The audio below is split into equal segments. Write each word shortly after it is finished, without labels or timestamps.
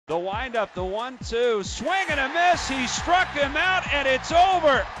The windup, the 1-2, swing and a miss. He struck him out, and it's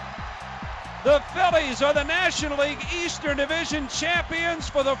over. The Phillies are the National League Eastern Division champions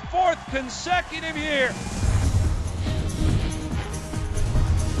for the 4th consecutive year.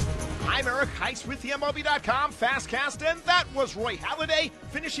 I'm Eric Heiss with the MLB.com FastCast, and that was Roy Halladay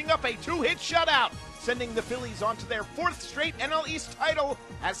finishing up a 2-hit shutout, sending the Phillies onto their 4th straight NL East title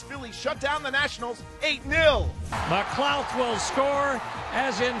as Phillies shut down the Nationals 8-0. McLouth will score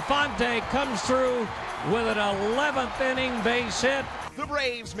as Infante comes through with an 11th inning base hit. The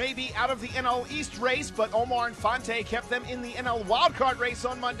Braves may be out of the NL East race, but Omar Infante kept them in the NL wildcard race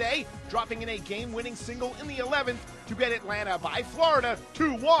on Monday, dropping in a game-winning single in the 11th to beat Atlanta by Florida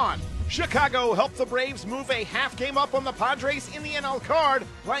 2-1. Chicago helped the Braves move a half game up on the Padres in the NL card,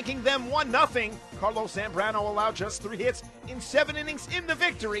 blanking them 1-0. Carlos Zambrano allowed just 3 hits in 7 innings in the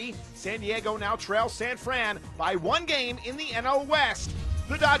victory. San Diego now trails San Fran by 1 game in the NL West.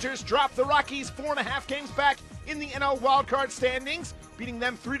 The Dodgers dropped the Rockies 4.5 games back in the NL wildcard standings, beating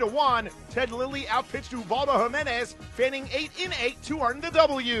them 3-1. Ted Lilly outpitched Ubaldo Jimenez, fanning 8 in 8 to earn the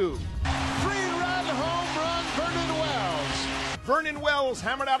W. 3-run home run, Vernon Wells. Vernon Wells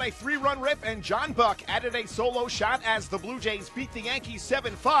hammered out a 3-run rip, and John Buck added a solo shot as the Blue Jays beat the Yankees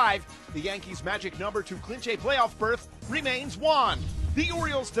 7-5. The Yankees' magic number to clinch a playoff berth remains 1. The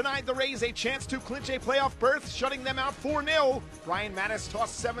Orioles denied the Rays a chance to clinch a playoff berth, shutting them out 4-0. Brian Mattis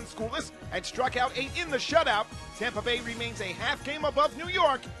tossed 7 scoreless and struck out 8 in the shutout. Tampa Bay remains a half game above New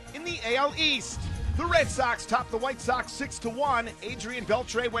York in the AL East. The Red Sox topped the White Sox 6-1. Adrian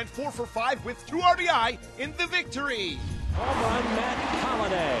Beltre went 4 for 5 with 2 RBI in the victory. Home run, Matt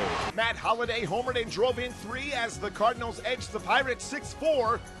Holliday. Matt Holliday homered and drove in 3 as the Cardinals edged the Pirates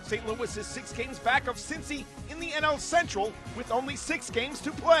 6-4. St. Louis is 6 games back of Cincy in the NL Central with only 6 games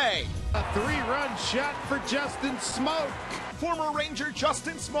to play. A 3-run shot for Justin Smoke. Former Ranger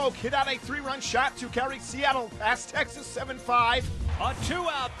Justin Smoke hit out a 3-run shot to carry Seattle past Texas 7-5. A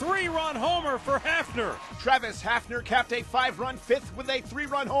 2-out, 3-run homer for Hafner. Travis Hafner capped a 5-run 5th with a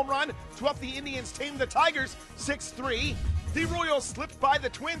 3-run home run to help the Indians tame the Tigers 6-3. The Royals slipped by the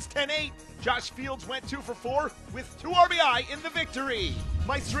Twins 10-8. Josh Fields went 2 for 4 with 2 RBI in the victory.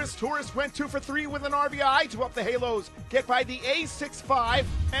 Maestris Torres went 2 for 3 with an RBI to help the Halos get by the A's 6-5.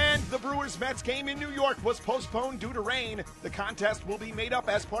 And the Brewers-Mets game in New York was postponed due to rain. The contest will be made up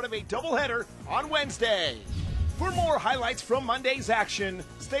as part of a doubleheader on Wednesday. For more highlights from Monday's action,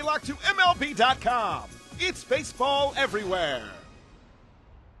 stay locked to MLB.com. It's baseball everywhere.